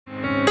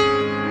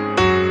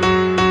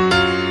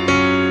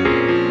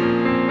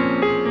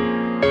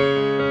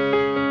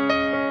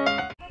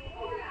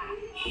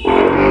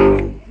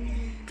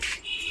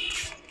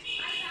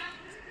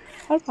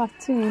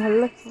পাচ্ছি না, ভালো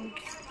লাগছে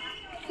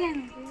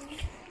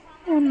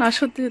না,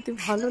 সত্যি সত্যি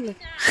ভালো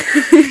লাগে।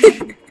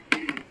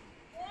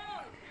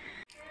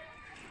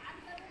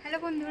 হ্যালো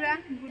বন্ধুরা,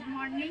 গুড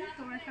মর্নিং।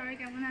 তোমরা সবাই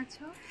কেমন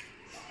আছো?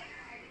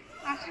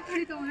 আশা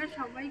করি তোমরা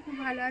সবাই খুব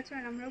ভালো আছো,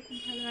 আর আমরাও খুব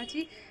ভালো আছি।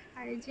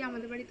 আর এই যে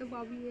আমাদের বাড়ি তো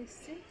ববি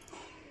এসছে,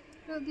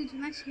 তো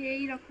দুজনা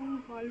সেই রকম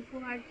গল্প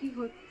আর কি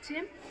হচ্ছে।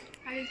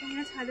 আর এই যে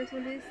আমরা ছাদে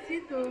চলে এসেছি,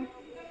 তো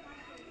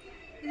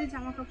এই যে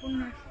জামা কাপড়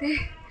নাড়তে।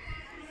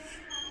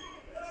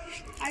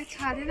 আর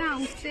ছাদে না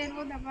উঠতে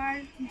রোদ, আবার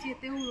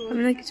যেতেও রোদ,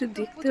 আমি না কিছু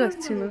দেখতে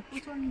পাচ্ছি না,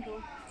 প্রচন্ড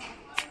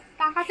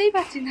তাকাতেই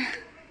পাচ্ছি না,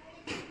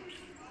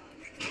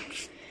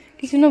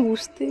 কিছু না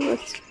বুঝতেই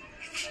পারছি,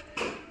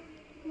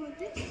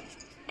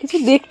 কিছু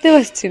দেখতে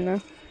পাচ্ছি না।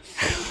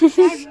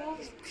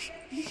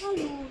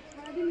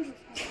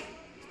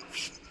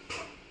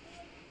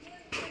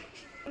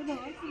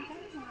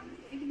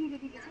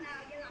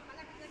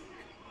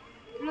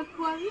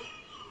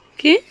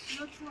 কি?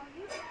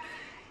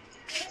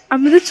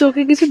 আমাদের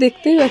চোখে কিছু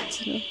দেখতেই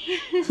পাচ্ছি না।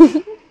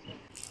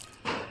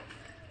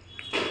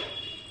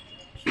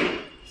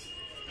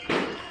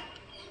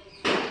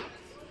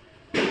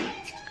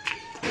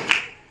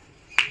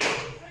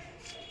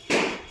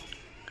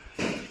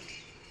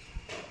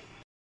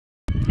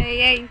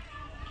 এই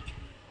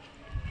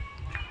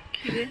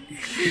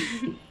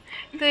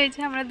তো এই যে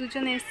আমরা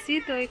দুজন এসেছি,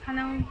 তো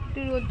এখানেও একটু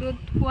রোদ রোদ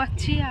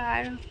পোয়াচ্ছি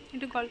আর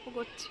একটু গল্প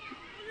করছি।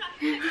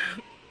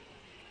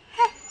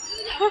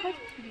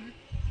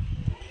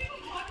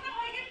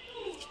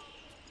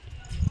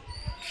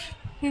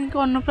 কিন্তু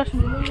অন্নপ্রাশন,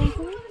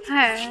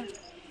 হ্যাঁ,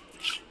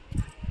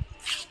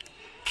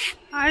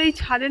 আর এই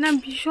ছাদে না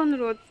ভীষণ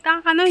রোদ,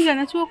 তাকানোই যায়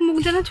না, চোখ মুখ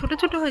যেন ছোট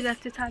ছোট হয়ে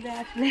যাচ্ছে ছাদে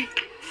আসলে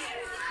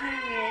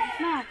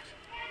না।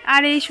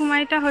 আর এই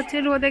সময়টা হচ্ছে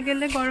রোদে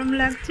গেলে গরম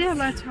লাগছে,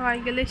 আবার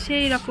ছাওয়ায় গেলে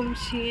সেই রকম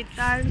শীত,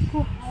 আর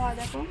খুব হাওয়া,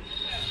 দেখো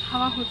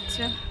হাওয়া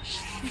হচ্ছে।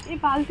 এই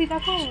বালতি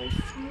দেখো।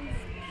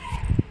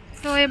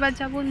 তো এবার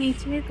যাবো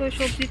নিচে, তো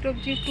সবজি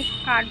টবজি একটু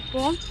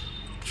কাটবো।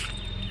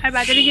 আর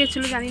বাজারে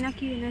গিয়েছিলো, জানি না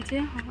কি এনেছে,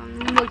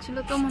 বলছিল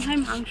তো মনে হয়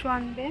মাংস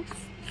আনবে।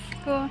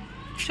 তো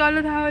চলো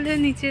তাহলে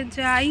নিচে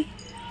যাই,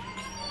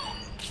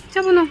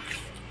 যাবো না।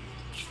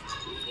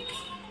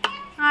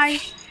 আয়,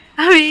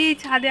 আমি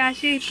ছাদে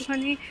আসি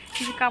একটুখানি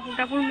কাপড়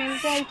টাপড়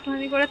মেলতে, আর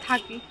একটুখানি করে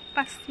থাকি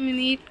 5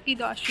 মিনিট কি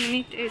 10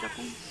 মিনিট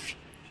এরকম।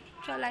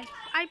 চলাই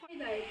আই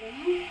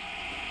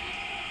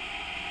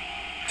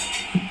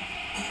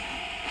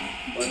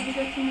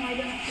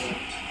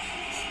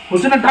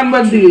হচ্ছে না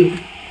টানবার দিকে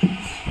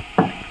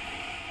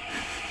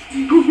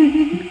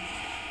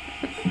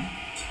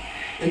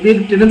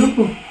একদিকে টেনে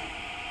ধরবো,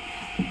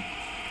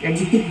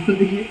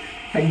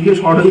 একদিকে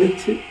শর্ট হয়ে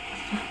যাচ্ছে।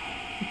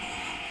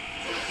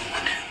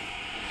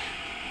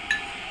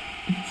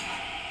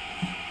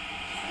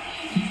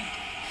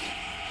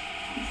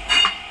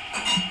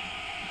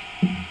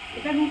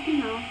 এটা রুটি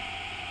না,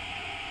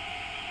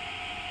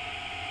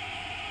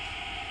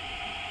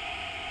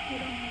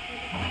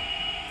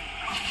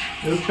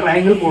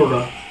 ট্রায়াঙ্গেল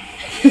পরোটা।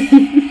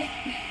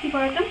 কি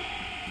পরোটা?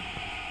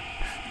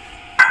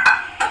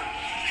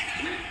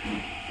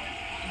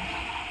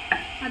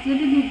 আজকে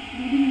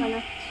দুদিন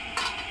বানাচ্ছি।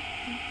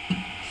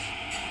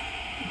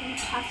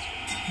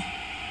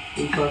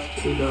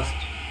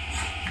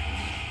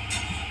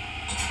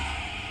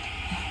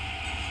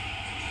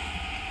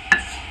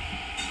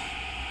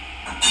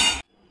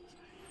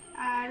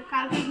 আর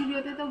কালকে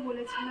ভিডিওতে তো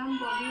বলেছিলাম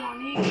ববি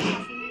অনেক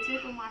শাক এনেছে,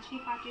 তো মাসি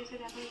পাঠিয়েছে।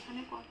 দেখো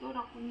এখানে কত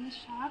রকমের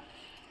শাক।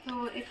 তো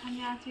এখানে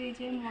আছে এই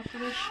যে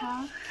মটরের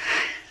শাক,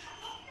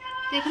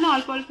 তো এখানে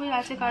অল্প অল্পই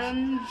আছে কারণ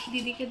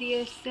দিদিকে দিয়ে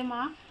এসছে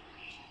মা।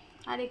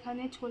 আর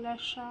এখানে ছোলার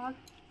শাক,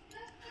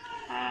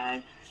 আর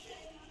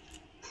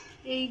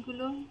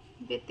এইগুলো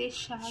বেতের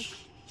শাক,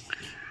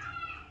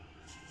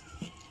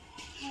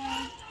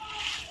 আর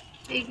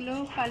এইগুলো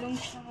পালং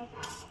শাক,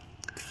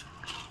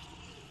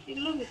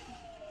 এগুলো বেতে,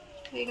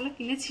 এগুলো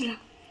কিনেছিলাম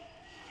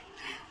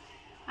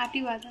আটি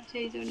বাঁধা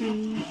সেই জন্য।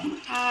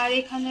 আর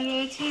এখানে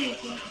রয়েছে এই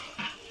যে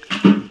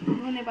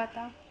ধনে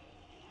পাতা।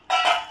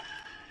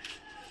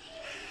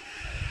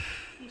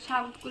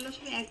 শাকগুলো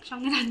সব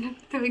একসঙ্গে রান্না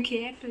করতে হবে,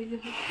 খেয়ে একটা হয়ে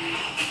যাবে।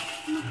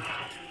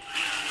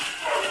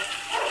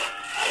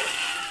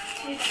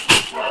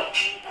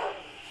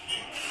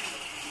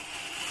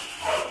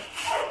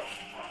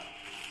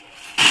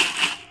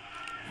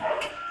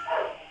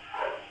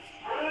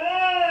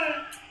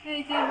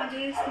 এই যে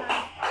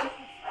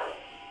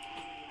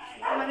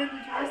আমাদের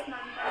দুজনের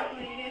স্নান করা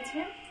হয়ে গেছে।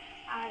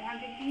 আর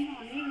আগের দিন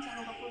অনেক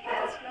জামা কাপড়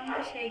কেটেছিলাম,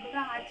 তো সেইগুলো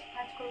আজ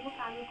ভাজ করবো,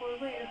 কাল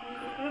করবো, এরকম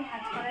করে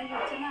ভাজ করাই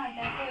হচ্ছে না। আর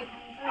দেখো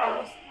এখানকার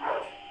অবস্থা,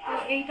 তো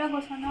এইটা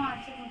গোছানো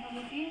আছে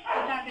মোটামুটি,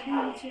 এটা আগের দিন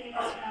মুছে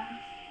রেখেছিলাম।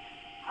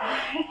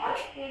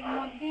 এর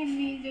মধ্যে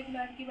এমনি যেগুলো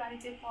আর কি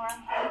বাড়িতে পড়া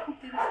হয়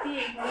কুর্তি টুর্তি,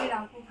 এইগুলোই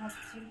রাখবো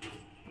ভাবছি।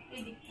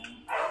 এই দিকটা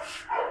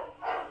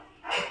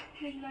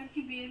এগুলো আর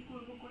কি বের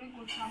করবো করে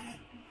গোছাবো।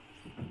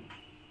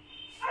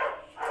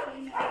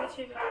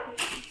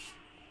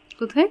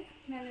 কোথায়?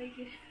 মেলায়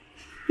গিয়ে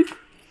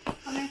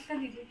অনেকটা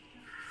দিবে।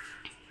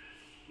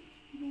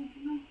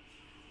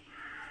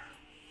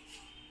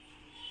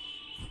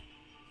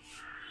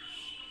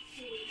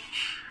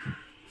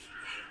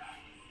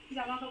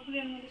 জামা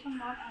কাপড়ের মধ্যে সব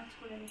মা ভাঁজ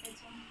করে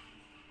রেখেছে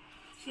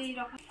সেই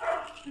রকম।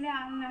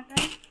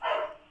 আলনাটায়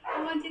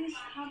আমার জিনিস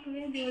থাকবে,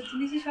 ওর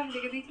জিনিসই সব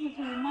রেখে দিয়েছি।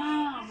 মা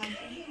আমার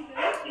জিনিস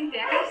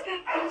দেখাস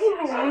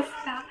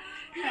অবস্থা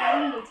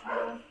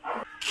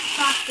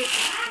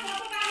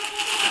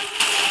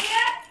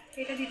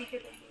এটা দিদিকে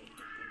দেবো।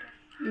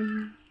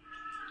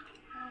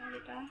 আর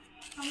এটা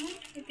আমার,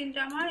 এই তিনটা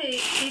আমার,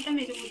 এইটা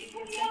মেজে বুঝে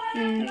দিয়েছে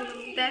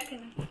দেখে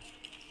না।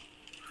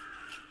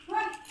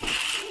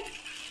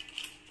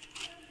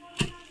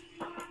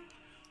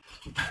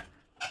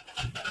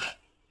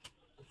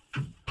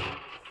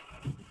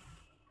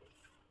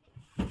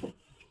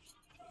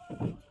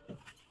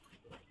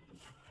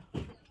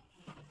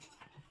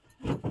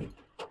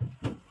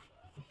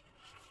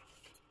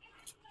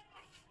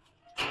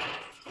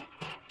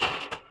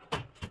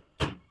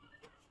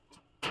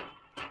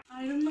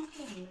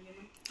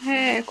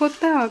 হ্যাঁ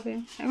করতে হবে,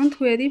 এখন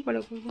ধুয়ে দিই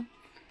পরে করবো।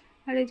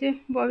 আর এই যে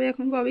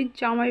ববির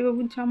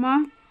জামাইবাবুর জামা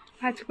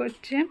ভাঁজ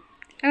করছে,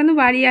 এখনো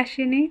বাড়ি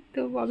আসেনি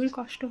তো ববির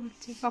কষ্ট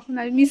হচ্ছে, কখন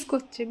আর মিস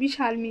করছে,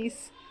 বিশাল মিস।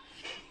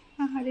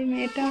 আরে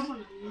মেয়েটা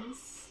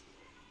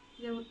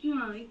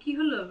কি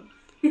হলো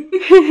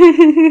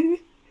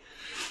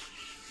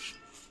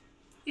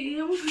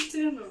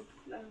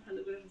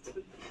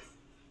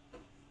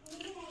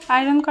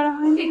আয়রন করা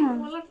হয়নি না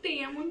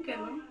এমন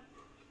কেন?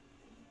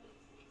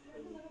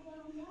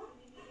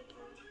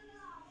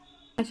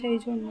 সেই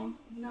জন্য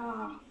না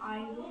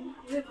আয়রন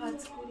করে ভাঁজ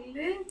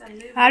করলে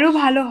তাহলে আরো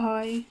ভালো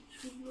হয়,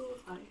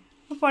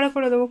 পরে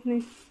করে দেবো।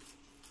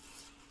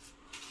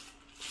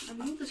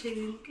 আমি তো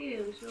সেদিনকে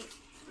ওইসব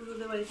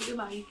রোদের বাড়ি থেকে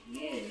বাড়ি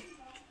গিয়ে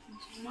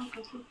জামা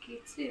কাপড়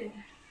কেচে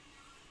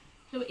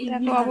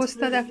দেখো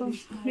অবস্থা, দেখো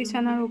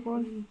বিছানার উপর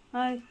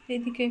আর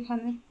এইদিকে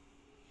এখানে।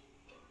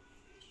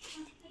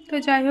 তো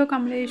যাই হোক,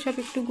 আমরা এইসব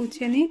একটু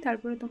গুছিয়ে নিই,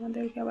 তারপরে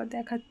তোমাদেরকে আবার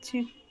দেখাচ্ছি।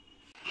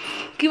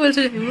 কি বলছো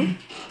জানিবু?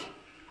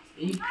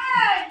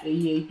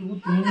 এইটুকু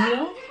তুমি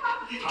নিও,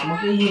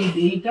 আমাকে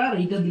এইটা আর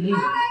এইটা দিলেই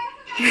হবে।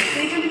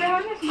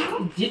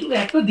 যেটুকু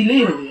একটা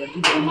দিলেই হবে আর কি।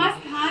 তোমার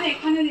স্থান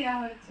এখানে দেওয়া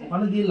হয়েছে,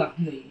 ওখানে দিয়ে লাভ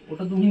নেই,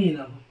 ওটা তুমি নিয়ে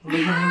নাও।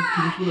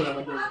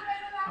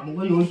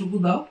 আমাকে ওইটুকু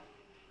দাও,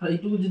 আর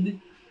এইটুকু যদি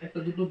একটা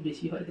দুটো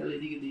বেশি হয় তাহলে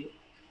এদিকে দিও।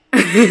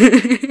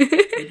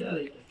 এটা আর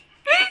এইটা,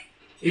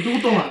 এইটুকু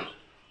তোমার।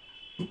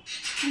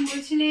 তুমি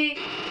বলছিলে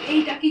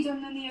এইটা কি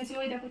জন্য নিয়েছে,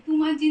 ওই দেখো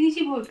তোমার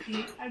জিনিসই ভর্তি।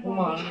 আর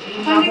তোমার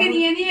ওখান থেকে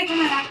নিয়ে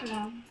এখানে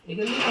রাখলাম,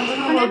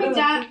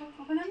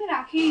 ওখানে আমি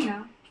রাখিই না।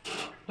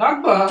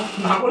 রাখবা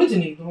না বলেছি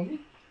নি তোমাকে,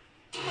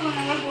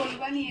 আবার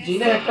বলবা নিয়ে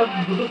যেটা একটা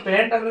দুটো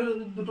প্যান্ট আর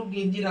দুটো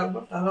গেঞ্জি রাখবা,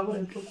 তার আবার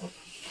একটু কথা।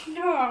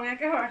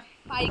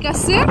 বাইক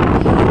আসছে,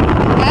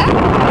 হ্যাঁ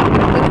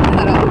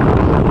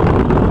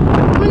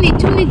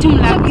নিঝুম নিঝুম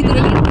লাগে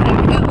ভিতরে।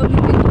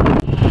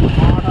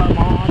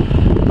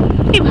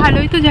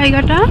 ভালোই তো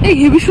জায়গাটা, এই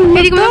হেভি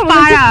সুন্দর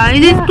পাড়া, এই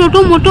যে টোটো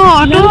মোটো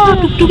অটো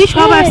টুকটুকি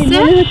সব আসছে।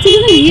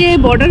 ইয়ে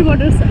বর্ডার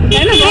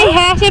তাই না?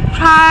 হ্যাঁ সে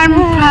ফার্ম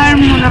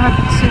মনে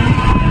হচ্ছে।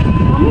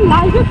 আমি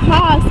লাইফে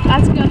ফার্স্ট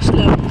আজকে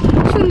আসলাম।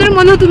 সুন্দর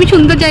মনে হয় তুমি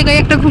সুন্দর জায়গায়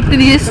একটা ঘুরতে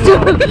নিয়ে এসছো।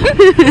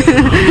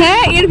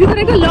 হ্যাঁ এর ভিতরে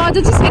একটা লজ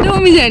আছে, সেটাও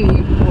আমি জানি।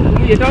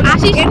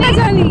 আসিস এটা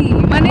জানি,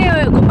 মানে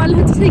গোপাল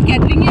হচ্ছে সেই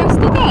ক্যাটারিং এ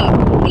আসতো তো,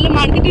 বললো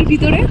মার্কেটের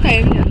ভিতরে, তাই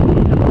আমি জানি।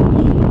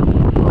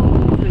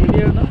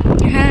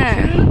 হ্যাঁ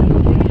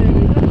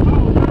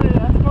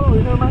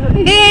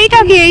এইটা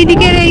কি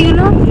এইদিকে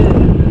এইগুলো,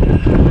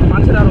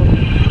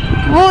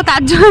 ও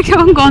তার জন্য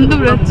কেমন গন্ধ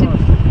বেরোচ্ছে।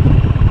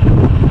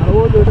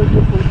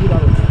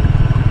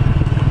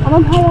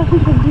 আমার ভাই আছে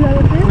সবজি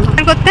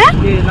লাগাতে করতে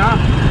না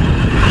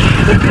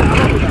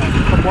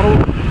বড়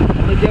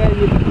অনেক জায়গায়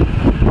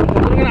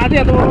আছে,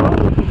 এত বড়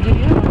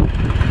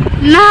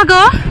না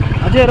গো,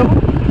 আছে এরকম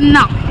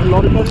না।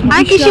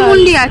 আর কৃষি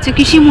মুন্ডি আছে,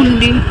 কৃষি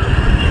মুন্ডি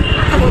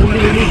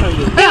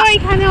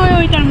ওইখানে,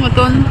 ওইটার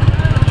মতন।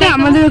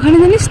 আমাদের ওখানে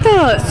জানিস তো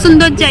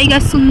সুন্দর জায়গা,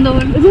 সুন্দর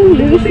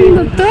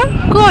সুন্দর তো।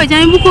 কই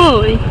জানিবু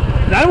কই?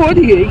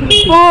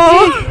 ও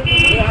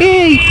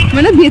এই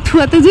মানে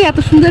বেথুয়াতে যে এত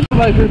সুন্দর,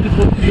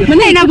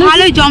 মানে এটা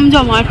ভালো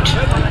জমজমাট।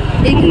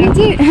 এইখানে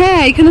যে,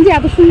 হ্যাঁ এখানে যে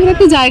এত সুন্দর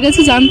একটা জায়গা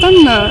আছে জানতাম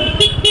না।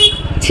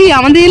 ছি,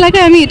 আমাদের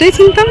এলাকায় আমি এটাই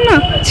চিনতাম না।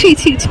 ছি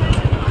ছি ছি,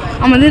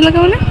 আমাদের এলাকা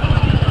মানে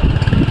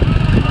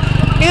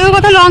এর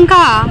কথা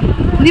লঙ্কা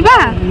দিবা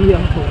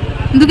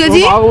 2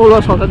 কেজি।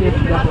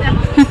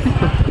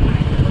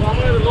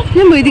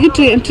 ওইদিকে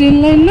ট্রেন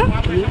লাইন না?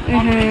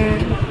 হ্যাঁ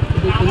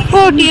ও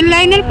ট্রেন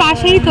লাইনের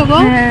পাশেই তো গো।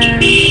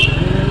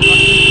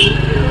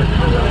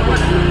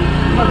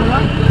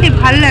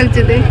 ভালো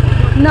লাগছে দেখ।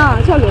 না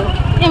চলো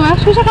এবার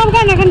শসা খাবো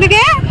কেন এখান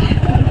থেকে?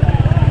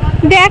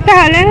 দেখ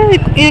তাহলে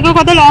এরকম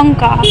কত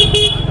লঙ্কা।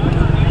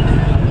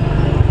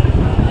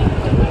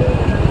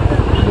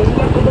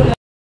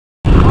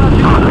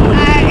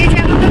 এই যে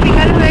এখন তো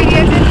বিকাল হয়ে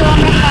গিয়েছে, তো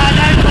আমরা খাওয়া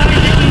দাওয়ার পর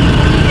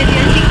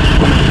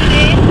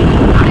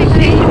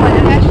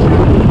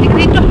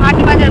এখানে একটু হাট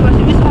বাজার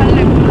বসে, বেশ ভালো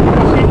লাগছে।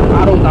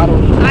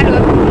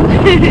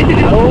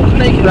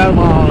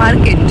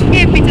 মার্কেট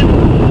পিছনে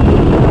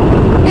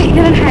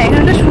এখানে, হ্যাঁ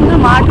এখানে একটা সুন্দর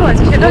মাঠও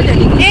আছে, সেটাও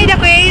জানি। এই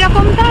দেখো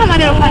এইরকমটা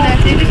আমাদের ওখানে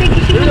আছে। এটা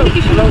কৃষি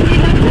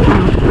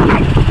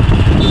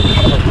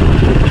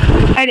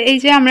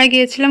যে আমরা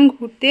গিয়েছিলাম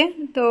ঘুরতে,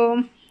 তো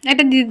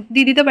একটা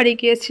দিদিতে বাড়ি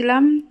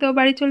গিয়েছিলাম, তো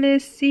বাড়ি চলে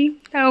এসেছি।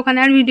 আর ওখানে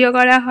আর ভিডিও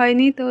করা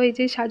হয়নি। তো এই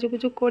যে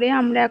সাজুগুজু করে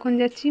আমরা এখন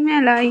যাচ্ছি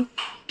মেলায়।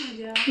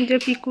 যে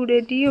পিকু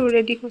রেডি, ও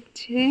রেডি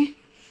করছে।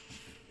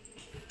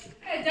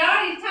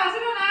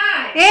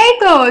 এই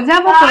তো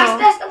যাবো তো,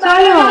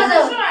 চলো।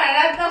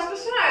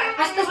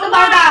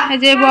 এই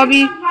যে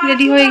ববি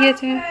রেডি হয়ে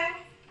গেছে।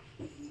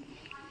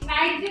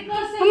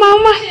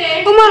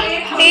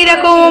 এই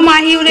দেখো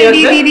মাহিও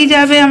রেডি, দিদি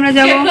যাবে, আমরা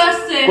যাবো।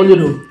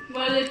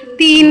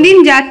 3 দিন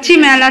যাচ্ছি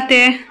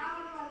মেলাতে।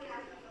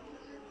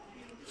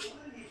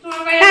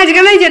 আজকে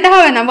নয় যেতে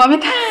হবে না, ববে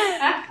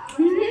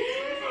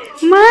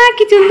মা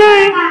কি সুন্দর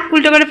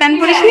উল্টো করে প্যান্ট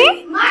পরিস নি।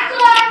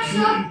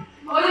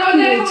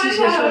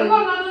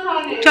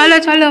 চলো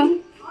চলো,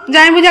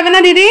 জানি বুঝাবে না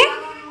দিদি।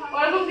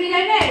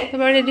 তোর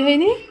রেডি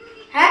হয়নি?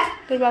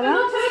 তোর বাবা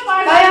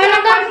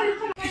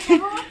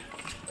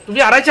তুমি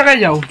 2.5 চাকায়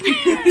যাও।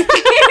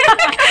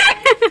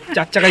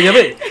 4 চাকায়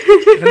যাবে?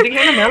 এখান থেকে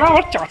মেলা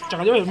আর 4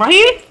 চাকা যাবে।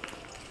 মাহি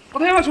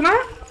কোথায় আছো না?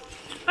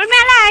 ওর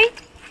মেলায়।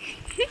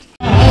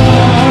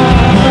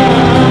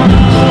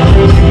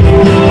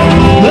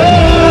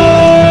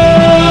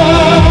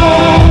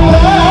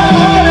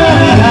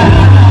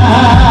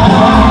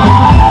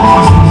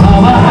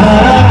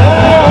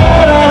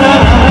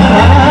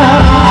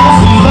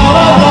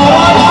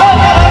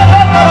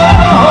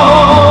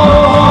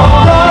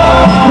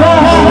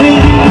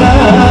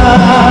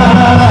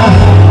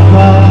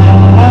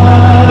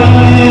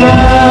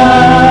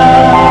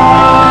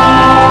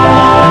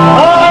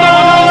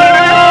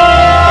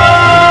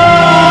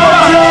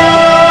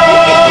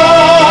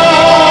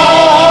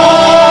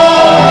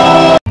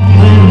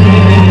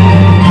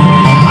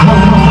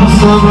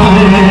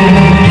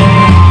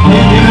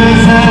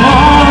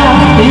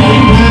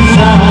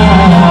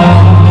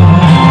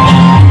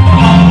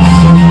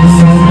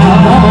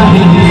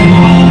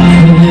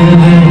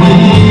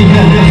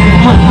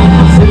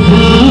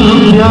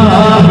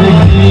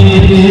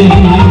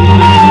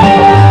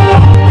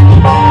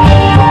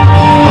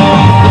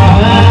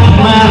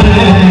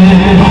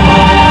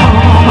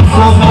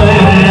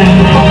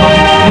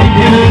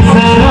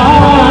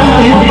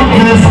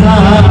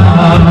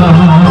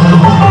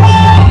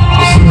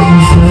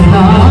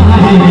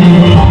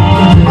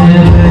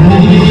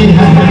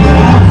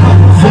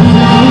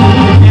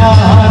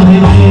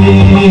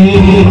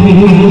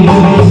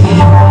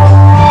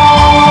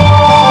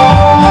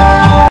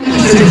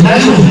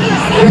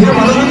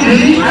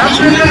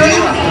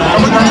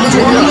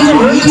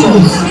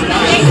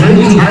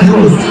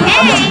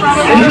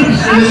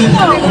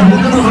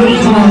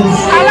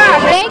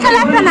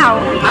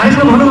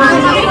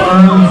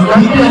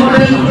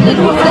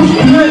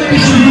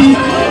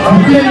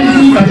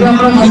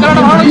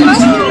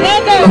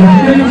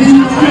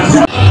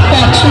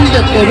 পছন্দ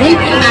করুন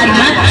আর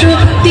মাত্র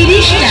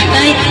 30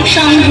 টাকায়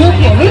সংগ্রহ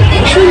করুন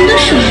সুন্দর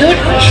সুন্দর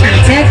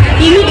সাজার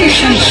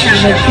ইমিটেশন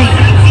সামগ্রী।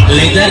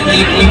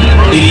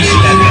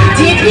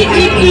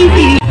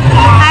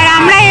 আর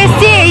আমরা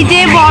এসছি এই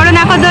যে বড়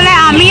নাকরদোলায়,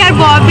 আমি আর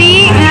ববি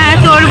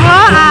চড়বো।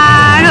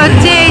 আর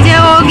হচ্ছে এই যে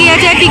ও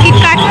গিয়েছে টিকিট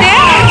কাটতে।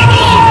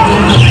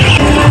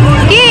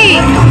 কি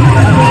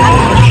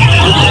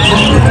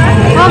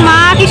ও মা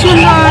কি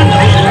সুন্দর।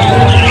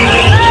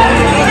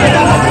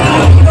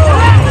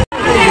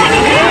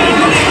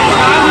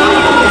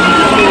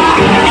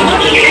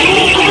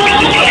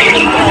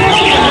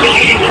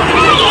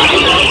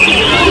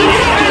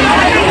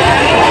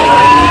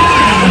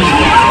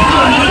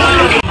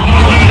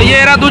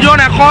 এরা দুজন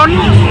এখন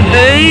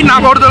এই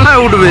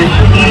নাগরদোলায় উঠবে,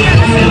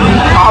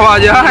 পাওয়া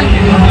যায়।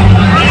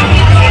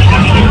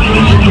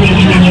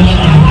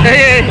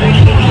 এই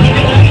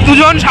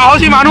দুজন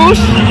সাহসী মানুষ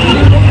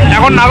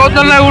এখন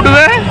নাগরদোলায়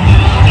উঠবে।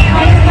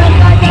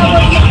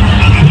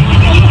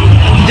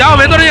 যাও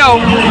ভেতরে যাও,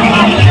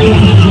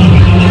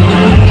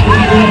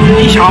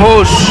 কি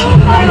সাহস।